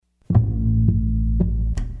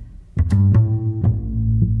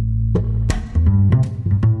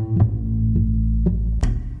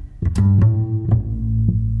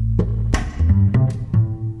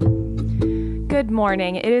Good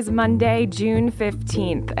morning. It is Monday, June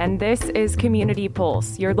 15th, and this is Community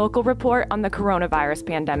Pulse, your local report on the coronavirus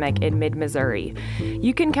pandemic in mid-Missouri.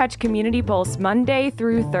 You can catch Community Pulse Monday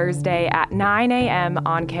through Thursday at 9 a.m.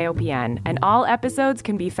 on KOPN, and all episodes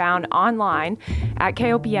can be found online at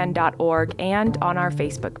kopn.org and on our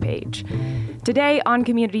Facebook page. Today on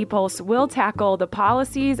Community Pulse, we'll tackle the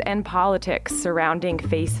policies and politics surrounding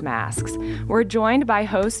face masks. We're joined by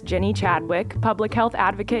host Jenny Chadwick, public health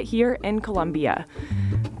advocate here in Columbia.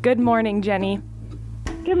 Good morning, Jenny.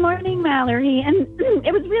 Good morning, Mallory. And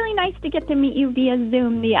it was really nice to get to meet you via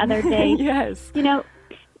Zoom the other day. Yes.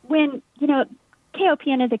 When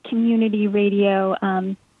KOPN is a community radio,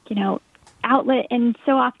 outlet, and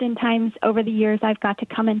so oftentimes over the years I've got to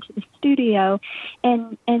come into the studio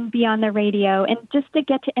and be on the radio, and just to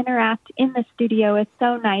get to interact in the studio is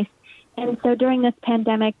so nice. And so during this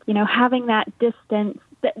pandemic, having that distance,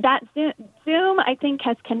 that Zoom, I think,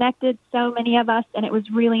 has connected so many of us, and it was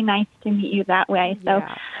really nice to meet you that way. So,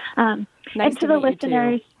 nice and to the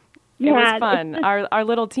listeners. It was fun. Our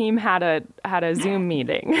little team had a Zoom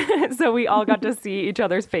meeting, so we all got to see each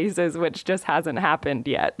other's faces, which just hasn't happened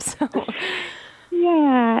yet. So.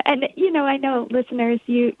 Yeah, and I know listeners,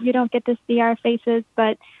 you don't get to see our faces,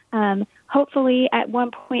 but hopefully at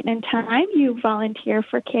one point in time you volunteer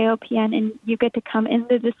for KOPN and you get to come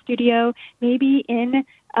into the studio, maybe in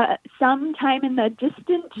some time in the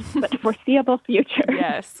distant but foreseeable future.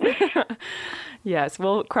 Yes, yes,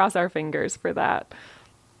 we'll cross our fingers for that.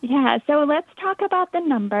 Yeah, so let's talk about the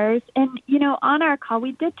numbers. And, on our call,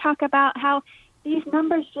 we did talk about how these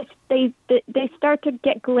numbers just, they start to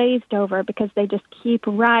get glazed over because they just keep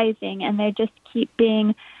rising and they just keep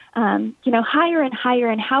being, higher and higher.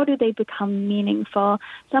 And how do they become meaningful?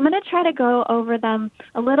 So I'm going to try to go over them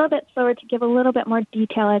a little bit slower to give a little bit more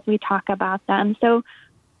detail as we talk about them. So,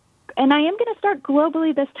 and I am going to start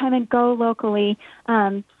globally this time and go locally.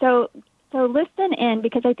 So listen in,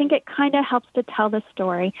 because I think it kind of helps to tell the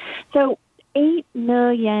story. So 8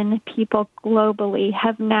 million people globally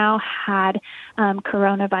have now had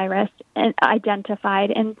coronavirus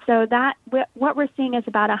identified. And so that what we're seeing is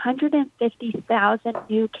about 150,000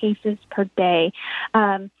 new cases per day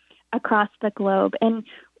across the globe. And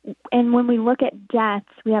when we look at deaths,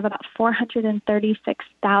 we have about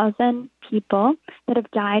 436,000 people that have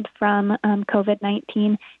died from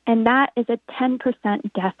COVID-19, and that is a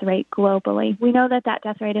 10% death rate globally. We know that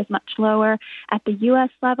death rate is much lower at the U.S.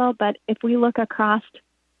 level, but if we look across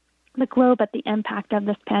the globe at the impact of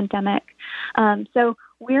this pandemic, so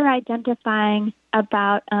we're identifying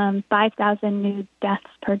about 5,000 new deaths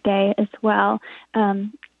per day as well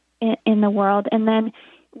in the world. And then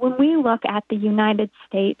when we look at the United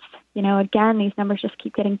States, again, these numbers just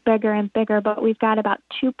keep getting bigger and bigger, but we've got about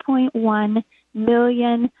 2.1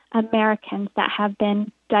 million Americans that have been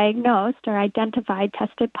diagnosed or identified,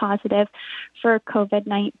 tested positive for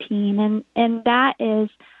COVID-19. And that is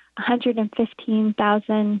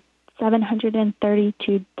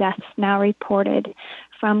 115,732 deaths now reported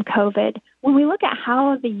from COVID. When we look at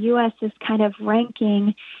how the U.S. is kind of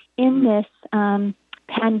ranking in this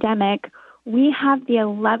pandemic, we have the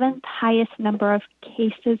 11th highest number of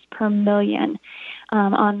cases per million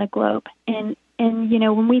on the globe. And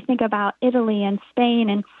when we think about Italy and Spain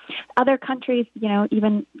and other countries,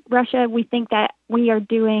 even Russia, we think that we are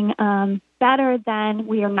doing better than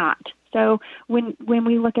we are not. So when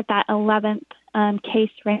we look at that 11th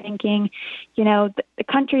case ranking, the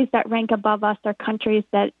countries that rank above us are countries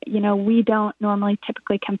that, we don't normally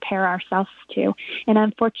typically compare ourselves to. And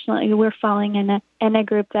unfortunately, we're falling in a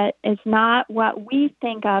group that is not what we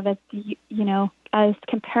think of as, as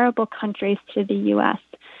comparable countries to the U.S.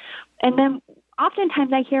 And then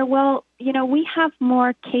oftentimes I hear, well, we have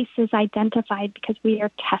more cases identified because we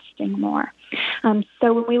are testing more.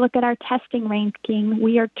 So when we look at our testing ranking,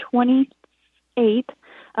 we are 28th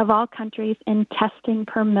of all countries in testing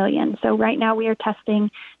per million. So right now we are testing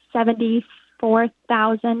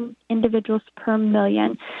 74,000 individuals per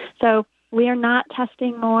million. So we are not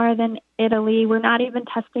testing more than Italy. We're not even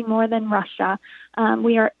testing more than Russia.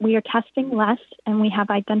 We are testing less, and we have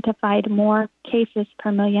identified more cases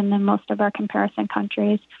per million than most of our comparison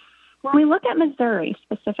countries. When we look at Missouri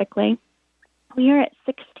specifically, we are at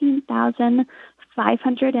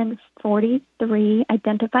 16,543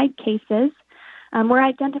 identified cases. We're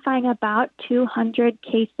identifying about 200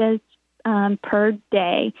 cases per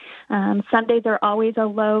day. Sundays are always a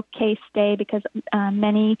low case day because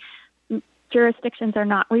many jurisdictions are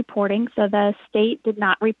not reporting. So the state did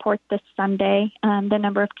not report this Sunday the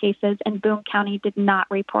number of cases, and Boone County did not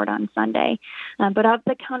report on Sunday. But of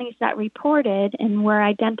the counties that reported and were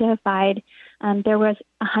identified, there was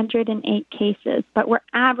 108 cases, but we're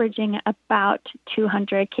averaging about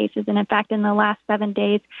 200 cases. And in fact, in the last 7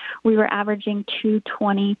 days, we were averaging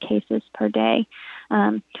 220 cases per day.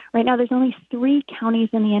 Right now, there's only 3 counties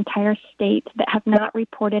in the entire state that have not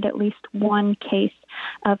reported at least one case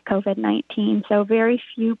of COVID-19. So very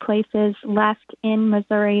few places left in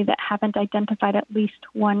Missouri that haven't identified at least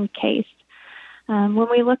one case. When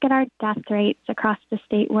we look at our death rates across the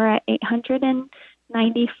state, we're at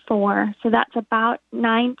 894. So that's about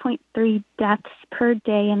 9.3 deaths per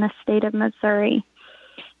day in the state of Missouri.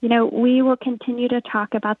 You know, we will continue to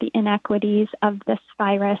talk about the inequities of this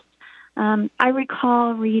virus. I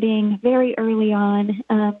recall reading very early on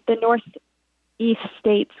the Northeast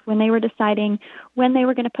states when they were deciding when they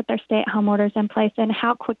were going to put their stay-at-home orders in place and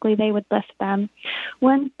how quickly they would lift them.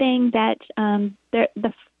 One thing that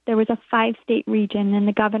there was a 5-state region, and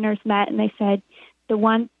the governors met and they said the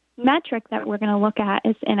one metric that we're going to look at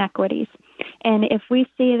is inequities. And if we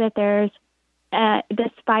see that there's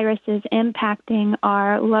this virus is impacting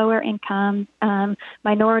our lower income,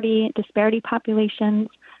 minority, disparity populations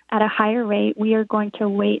at a higher rate, we are going to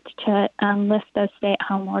wait to lift those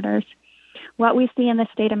stay-at-home orders. What we see in the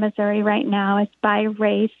state of Missouri right now is by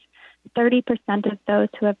race, 30% of those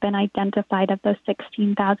who have been identified of those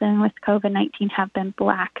 16,000 with COVID-19 have been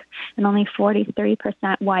Black and only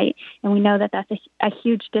 43% white. And we know that that's a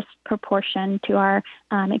huge disproportion to our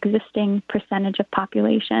existing percentage of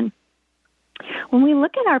population. When we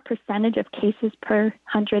look at our percentage of cases per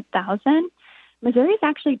 100,000, Missouri is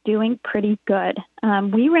actually doing pretty good.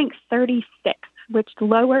 We rank 36, which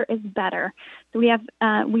lower is better. So we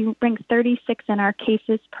rank 36 in our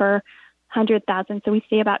cases per 100,000. So we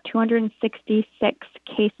see about 266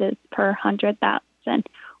 cases per 100,000.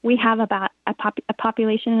 We have about a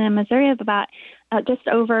population in Missouri of about just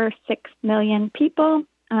over 6 million people.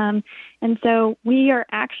 And so we are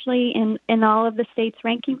actually in all of the state's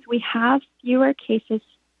rankings, we have fewer cases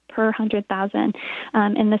per 100,000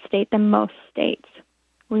 in the state than most states.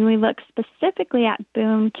 When we look specifically at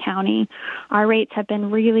Boone County, our rates have been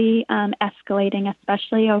really escalating,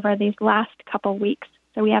 especially over these last couple weeks.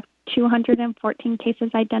 So we have 214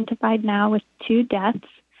 cases identified now with 2 deaths.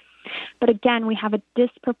 But again, we have a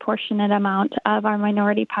disproportionate amount of our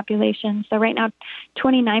minority population. So right now,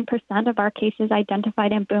 29% of our cases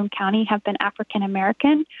identified in Boone County have been African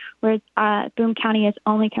American, whereas Boone County is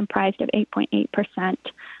only comprised of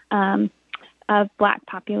 8.8% of Black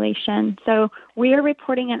population. So we are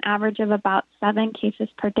reporting an average of about 7 cases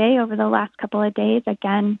per day over the last couple of days.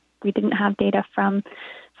 Again, we didn't have data from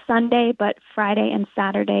Sunday, but Friday and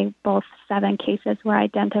Saturday, both 7 cases were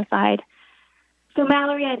identified. So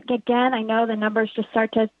Mallory, again, I know the numbers just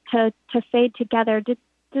start to fade together.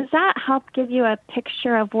 Does that help give you a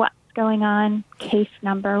picture of what's going on case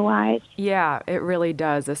number wise? Yeah, it really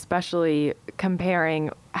does, especially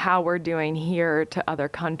comparing how we're doing here to other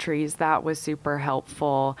countries. That was super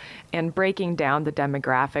helpful. And breaking down the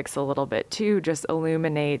demographics a little bit too just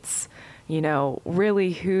illuminates,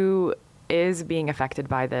 really who is being affected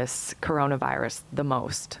by this coronavirus the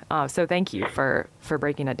most. So thank you for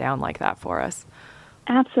breaking it down like that for us.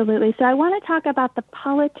 Absolutely. So I want to talk about the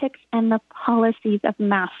politics and the policies of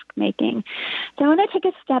mask making. So I want to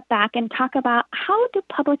take a step back and talk about how do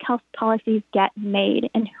public health policies get made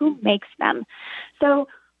and who makes them. So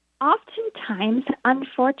oftentimes,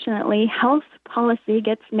 unfortunately, health policy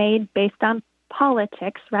gets made based on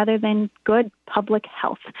politics rather than good public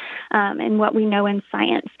health and what we know in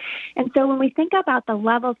science. And so when we think about the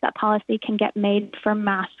levels that policy can get made for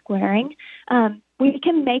mask wearing, we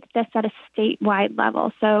can make this at a statewide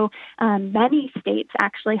level. So many states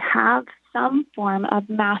actually have some form of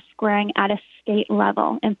mask wearing at a state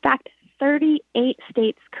level. In fact, 38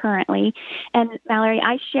 states currently. And Mallory,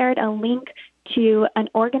 I shared a link to an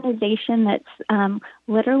organization that's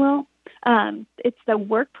literal. It's the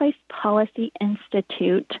Workplace Policy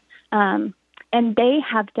Institute. And they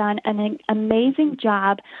have done an amazing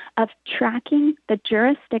job of tracking the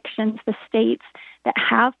jurisdictions, the states that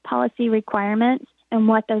have policy requirements and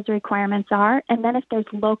what those requirements are, and then if there's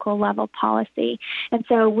local level policy. And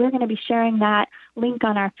so we're going to be sharing that link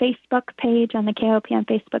on our Facebook page, on the KOPN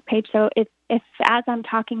Facebook page. So if as I'm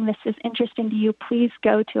talking this is interesting to you, please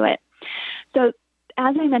go to it. So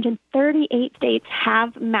as I mentioned, 38 states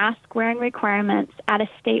have mask wearing requirements at a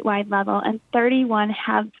statewide level, and 31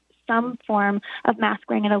 have some form of mask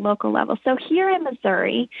wearing at a local level. So here in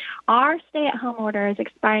Missouri, our stay-at-home order is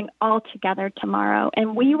expiring altogether tomorrow,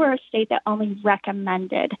 and we were a state that only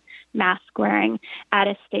recommended mask wearing at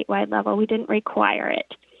a statewide level. We didn't require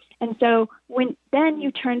it. And so then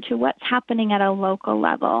you turn to what's happening at a local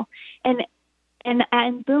level. And And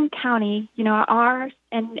in Boone County,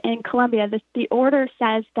 in Columbia, the order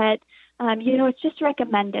says that, it's just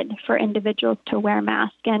recommended for individuals to wear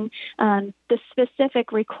masks. And the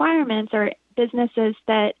specific requirements are businesses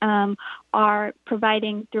that are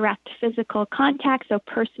providing direct physical contact, so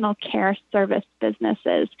personal care service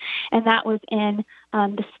businesses. And that was in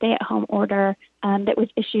the stay-at-home order that was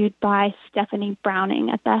issued by Stephanie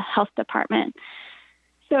Browning at the Health Department.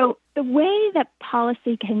 So the way that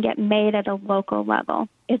policy can get made at a local level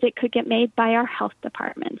is it could get made by our health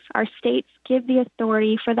departments. Our states give the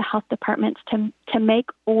authority for the health departments to make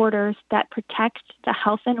orders that protect the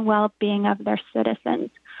health and well-being of their citizens.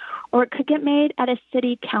 Or it could get made at a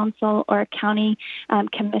city council or a county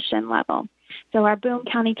commission level. So our Boone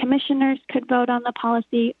County commissioners could vote on the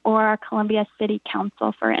policy, or our Columbia City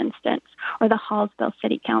Council, for instance, or the Hallsville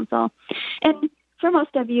City Council. And for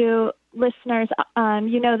most of you listeners,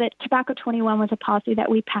 you know that Tobacco 21 was a policy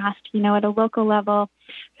that we passed, at a local level.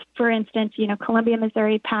 For instance, Columbia,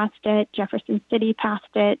 Missouri passed it, Jefferson City passed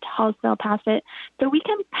it, Hallsville passed it. So we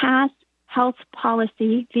can pass health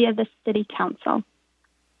policy via the city council.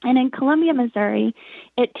 And in Columbia, Missouri,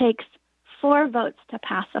 it takes 4 votes to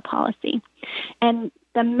pass a policy. And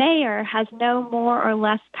the mayor has no more or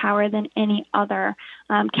less power than any other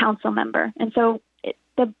council member. And so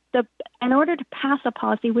in order to pass a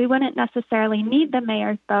policy, we wouldn't necessarily need the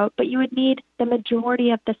mayor's vote, but you would need the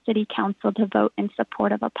majority of the city council to vote in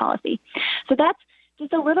support of a policy. So that's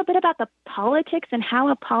just a little bit about the politics and how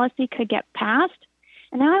a policy could get passed.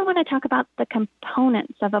 And now I want to talk about the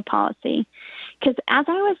components of a policy. Because as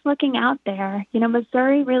I was looking out there,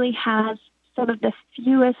 Missouri really has some of the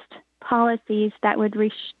fewest policies that would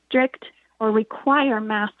restrict or require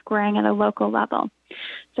mask wearing at a local level.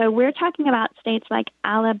 So we're talking about states like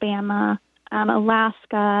Alabama,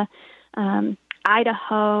 Alaska,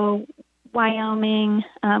 Idaho, Wyoming,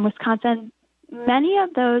 Wisconsin. Many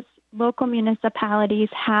of those local municipalities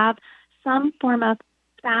have some form of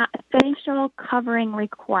facial covering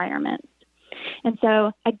requirements. And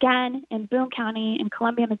so, again, in Boone County, in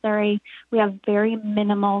Columbia, Missouri, we have very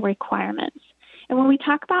minimal requirements. And when we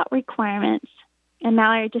talk about requirements, and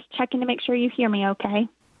Mallory, just checking to make sure you hear me okay?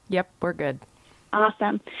 Yep, we're good.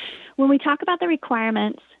 Awesome. When we talk about the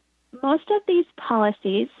requirements, most of these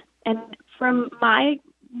policies, and from my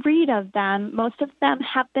read of them, most of them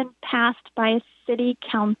have been passed by a city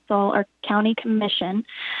council or county commission.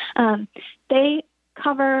 They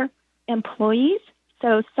cover employees.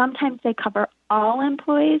 So sometimes they cover all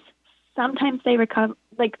employees. Sometimes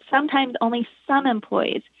sometimes only some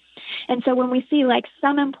employees. And so when we see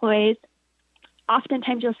some employees,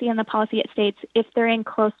 oftentimes you'll see in the policy it states if they're in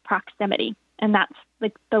close proximity. And that's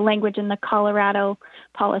the language in the Colorado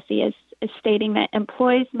policy is stating that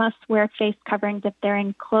employees must wear face coverings if they're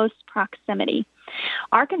in close proximity.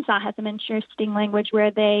 Arkansas has some interesting language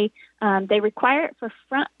where they require it for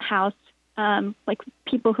front house,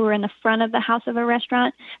 people who are in the front of the house of a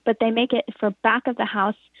restaurant, but they make it for back of the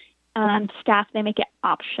house staff, they make it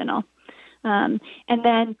optional. And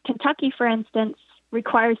then Kentucky, for instance,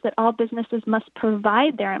 requires that all businesses must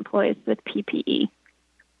provide their employees with PPE.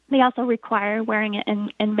 They also require wearing it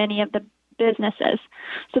in many of the businesses.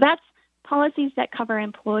 So that's policies that cover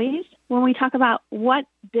employees. When we talk about what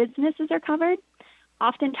businesses are covered,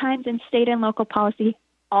 oftentimes in state and local policy,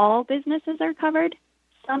 all businesses are covered.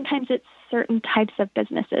 Sometimes it's certain types of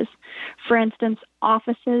businesses. For instance,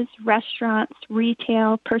 offices, restaurants,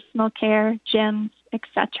 retail, personal care, gyms,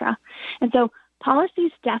 etc. And so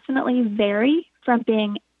policies definitely vary from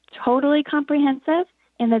being totally comprehensive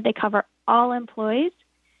in that they cover all employees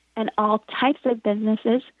and all types of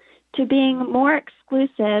businesses to being more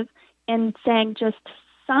exclusive and saying just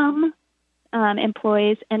some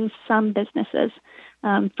employees and some businesses.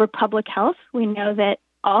 For public health, we know that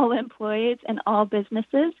all employees and all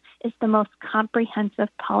businesses is the most comprehensive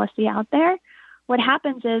policy out there. What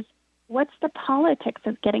happens is, what's the politics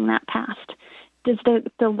of getting that passed? Does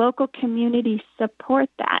the local community support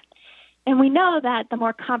that? And we know that the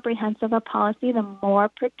more comprehensive a policy, the more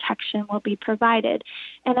protection will be provided.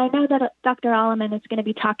 And I know that Dr. Alleman is going to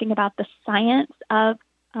be talking about the science of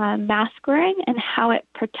mask wearing and how it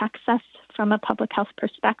protects us from a public health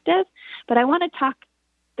perspective. But I want to talk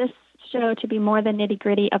this show to be more the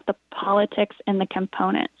nitty-gritty of the politics and the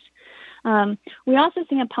components. We also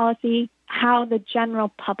see in policy how the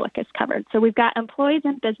general public is covered. So we've got employees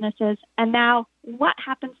and businesses, and now what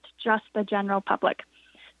happens to just the general public?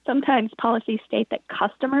 Sometimes policies state that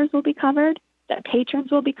customers will be covered, that patrons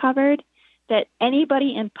will be covered, that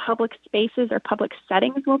anybody in public spaces or public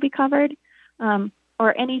settings will be covered,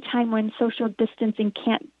 or any time when social distancing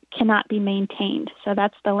can't cannot be maintained. So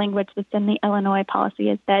that's the language that's in the Illinois policy,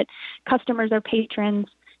 is that customers or patrons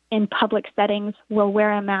in public settings will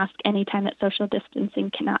wear a mask anytime that social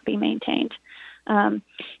distancing cannot be maintained.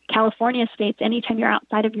 California states anytime you're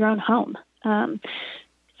outside of your own home.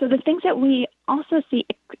 So the things that we also see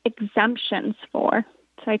exemptions for,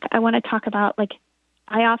 so I want to talk about, like,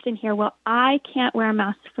 I often hear, well, I can't wear a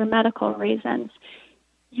mask for medical reasons.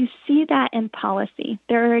 You see that in policy.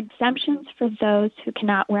 There are exemptions for those who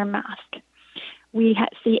cannot wear masks. We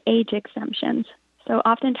see age exemptions. So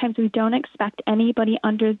oftentimes we don't expect anybody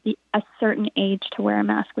under a certain age to wear a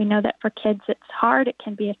mask. We know that for kids it's hard. It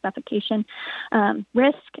can be a suffocation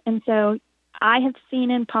risk. And so I have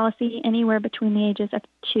seen in policy anywhere between the ages of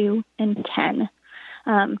 2 and 10.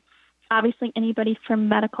 Obviously anybody for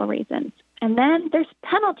medical reasons. And then there's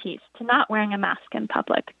penalties to not wearing a mask in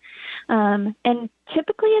public. And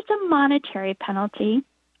typically it's a monetary penalty,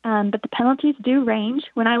 but the penalties do range.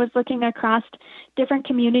 When I was looking across different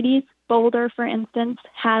communities, Boulder, for instance,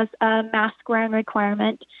 has a mask wearing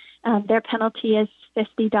requirement. Their penalty is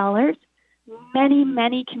 $50.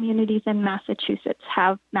 Many communities in Massachusetts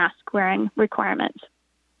have mask wearing requirements.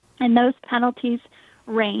 And those penalties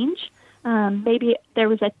range. Maybe there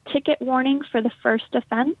was a ticket warning for the first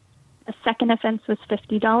offense. A second offense was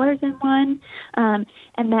 $50 in one, and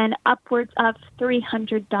then upwards of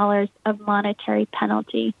 $300 of monetary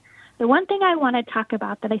penalty. The one thing I want to talk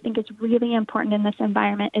about that I think is really important in this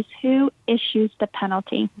environment is who issues the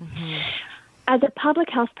penalty. Mm-hmm. As a public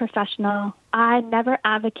health professional, I never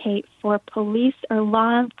advocate for police or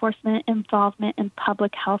law enforcement involvement in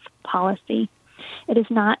public health policy. It is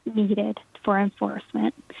not needed for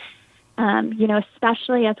enforcement.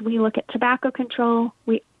 Especially as we look at tobacco control,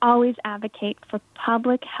 we always advocate for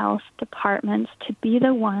public health departments to be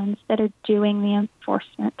the ones that are doing the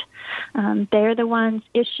enforcement. They're the ones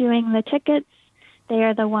issuing the tickets. They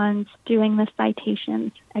are the ones doing the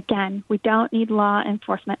citations. Again, we don't need law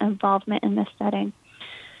enforcement involvement in this setting.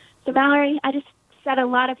 So, Valerie, I just said a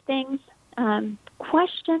lot of things.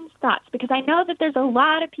 Questions, thoughts, because I know that there's a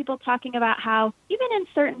lot of people talking about how even in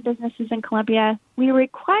certain businesses in Columbia, we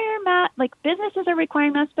require masks, like businesses are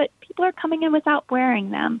requiring masks, but people are coming in without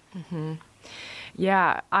wearing them. Mm-hmm.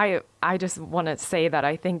 Yeah, I just want to say that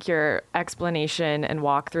I think your explanation and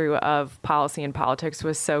walkthrough of policy and politics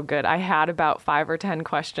was so good. I had about 5 or 10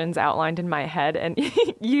 questions outlined in my head, and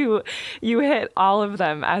you hit all of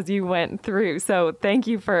them as you went through. So thank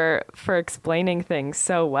you for explaining things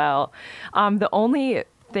so well. The only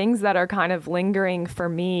things that are kind of lingering for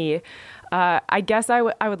me, I guess I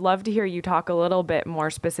would love to hear you talk a little bit more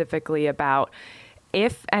specifically about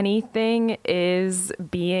if anything is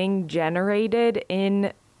being generated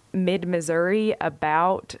in mid-Missouri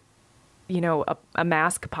about, a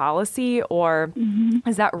mask policy, or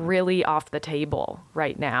is that really off the table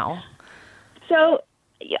right now? So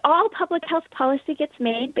all public health policy gets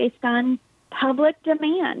made based on public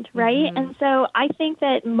demand, right? Mm-hmm. And so I think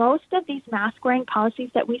that most of these mask wearing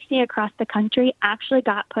policies that we see across the country actually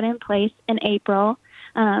got put in place in April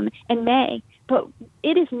and May. But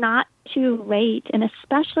it is not too late, and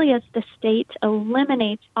especially as the state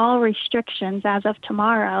eliminates all restrictions as of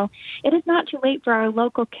tomorrow, it is not too late for our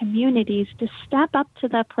local communities to step up to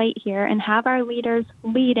the plate here and have our leaders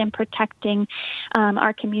lead in protecting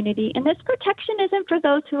our community. And this protection isn't for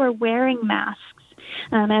those who are wearing masks.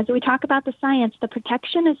 As we talk about the science, the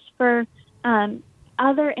protection is for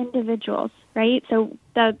other individuals, right? So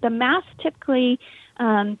the mask typically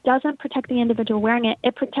doesn't protect the individual wearing it.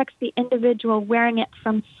 It protects the individual wearing it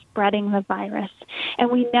from spreading the virus. And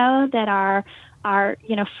we know that our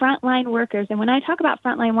frontline workers, and when I talk about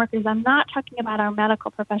frontline workers, I'm not talking about our medical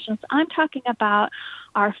professionals. I'm talking about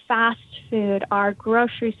our fast food, our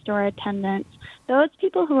grocery store attendants, those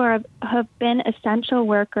people who have been essential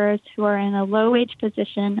workers who are in a low-wage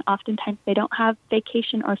position. Oftentimes they don't have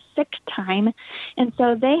vacation or sick time, and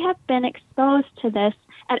so they have been exposed to this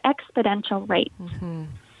at exponential rates. Mm-hmm.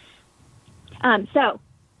 So,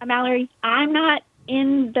 Mallory, I'm not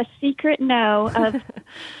in the secret know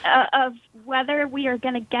of whether we are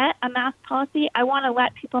going to get a mask policy. I want to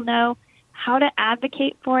let people know how to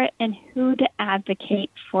advocate for it and who to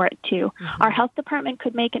advocate for it to. Mm-hmm. Our health department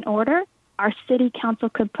could make an order. Our city council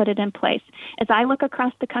could put it in place. As I look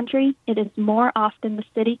across the country, it is more often the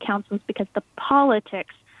city councils because the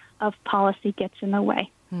politics of policy gets in the way.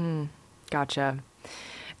 Gotcha.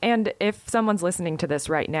 And if someone's listening to this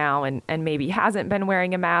right now and maybe hasn't been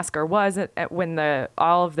wearing a mask or was when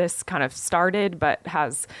all of this kind of started, but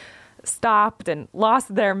has stopped and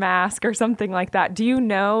lost their mask or something like that. Do you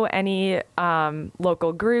know any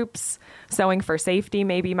local groups? Sewing for Safety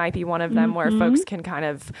maybe might be one of them, where folks can kind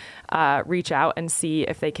of reach out and see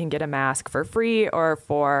if they can get a mask for free or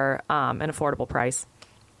for an affordable price.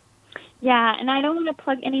 Yeah, and I don't want to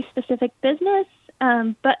plug any specific business,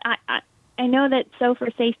 but I know that Sew for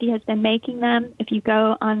Safety has been making them. If you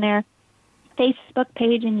go on their Facebook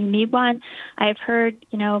page and you need one, I've heard,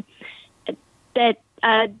 that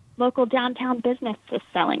local downtown business is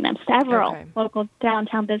selling them. Several local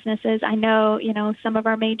downtown businesses. I know, some of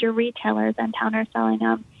our major retailers in town are selling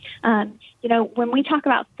them. When we talk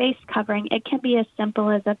about face covering, it can be as simple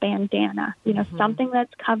as a bandana, something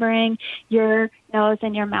that's covering your nose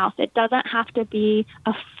and your mouth. It doesn't have to be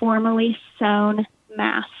a formally sewn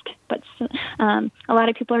mask, but a lot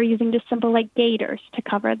of people are using just simple gaiters to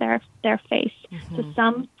cover their face. So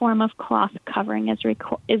some form of cloth covering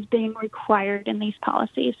is being required in these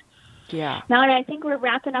policies. Yeah. Now, I think we're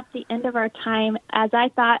wrapping up the end of our time, as I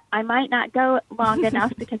thought I might not go long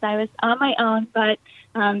enough because I was on my own, but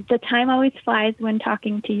the time always flies when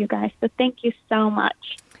talking to you guys. So thank you so much.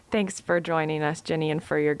 Thanks for joining us, Jenny, and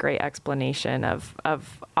for your great explanation of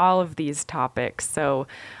all of these topics. So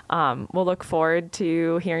we'll look forward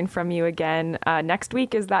to hearing from you again next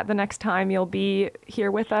week. Is that the next time you'll be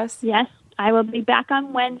here with us? Yes, I will be back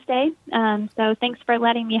on Wednesday. So thanks for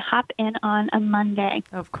letting me hop in on a Monday.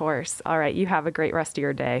 Of course. All right. You have a great rest of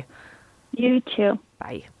your day. You too.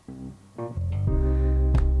 Bye.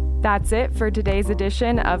 That's it for today's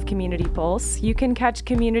edition of Community Pulse. You can catch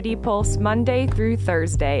Community Pulse Monday through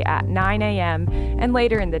Thursday at 9 a.m. and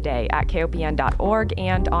later in the day at kopn.org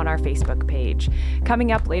and on our Facebook page.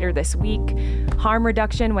 Coming up later this week, harm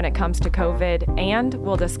reduction when it comes to COVID, and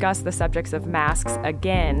we'll discuss the subjects of masks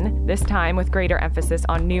again, this time with greater emphasis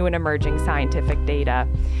on new and emerging scientific data.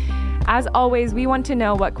 As always, we want to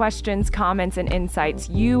know what questions, comments, and insights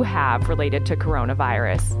you have related to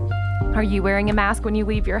coronavirus. Are you wearing a mask when you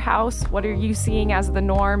leave your house? What are you seeing as the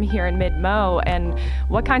norm here in Mid-Mo? And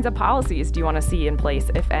what kinds of policies do you want to see in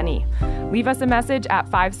place, if any? Leave us a message at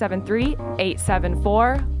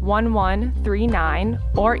 573-874-1139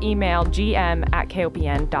 or email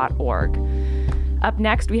gm@kopn.org. Up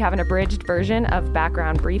next, we have an abridged version of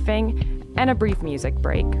Background Briefing and a brief music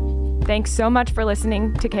break. Thanks so much for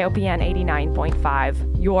listening to KOPN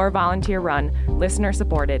 89.5, your volunteer-run,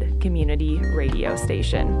 listener-supported community radio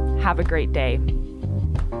station. Have a great day.